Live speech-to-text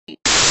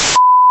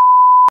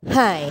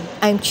Hi,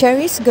 I'm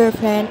Cherry's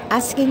girlfriend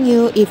asking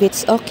you if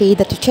it's okay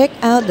that to check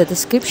out the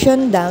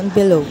description down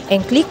below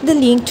and click the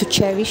link to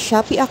Cherry's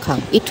Shopee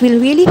account. It will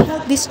really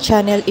help this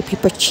channel if you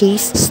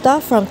purchase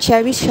stuff from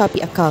Cherry's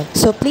Shopee account.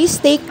 So please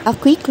take a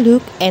quick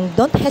look and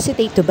don't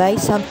hesitate to buy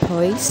some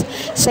toys,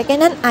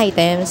 secondhand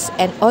items,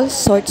 and all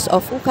sorts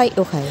of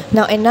ukay-ukay.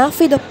 Now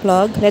enough with the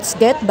plug, let's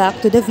get back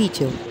to the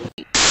video.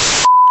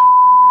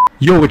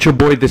 Yo, it's your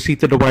boy, the C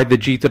to the Y, the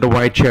G to the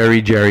Y,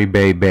 Cherry Jerry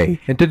Bay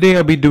Bay. And today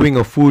I'll be doing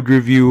a food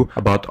review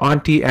about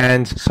Aunty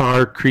Anne's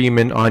Sour Cream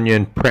and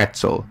Onion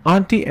Pretzel.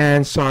 Aunty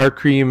Anne's Sour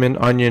Cream and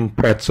Onion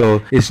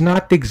Pretzel is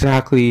not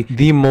exactly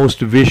the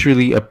most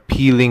visually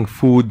appealing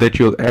food that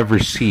you'll ever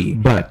see.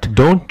 But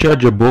don't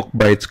judge a book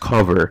by its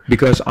cover,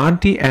 because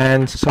Aunty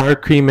Anne's Sour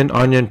Cream and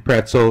Onion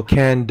Pretzel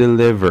can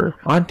deliver.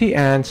 Aunty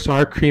Anne's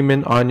Sour Cream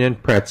and Onion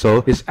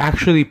Pretzel is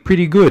actually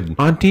pretty good.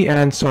 Aunty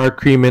Anne's Sour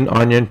Cream and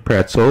Onion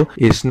Pretzel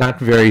is not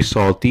very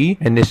salty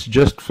and is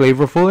just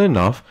flavorful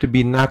enough to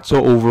be not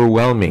so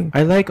overwhelming.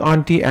 I like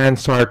Aunty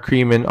Anne's Sour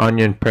Cream and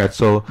Onion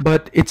Pretzel,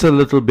 but it's a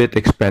little bit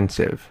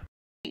expensive.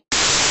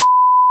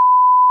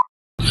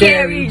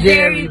 Jerry,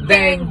 Jerry,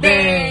 bang,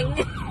 bang.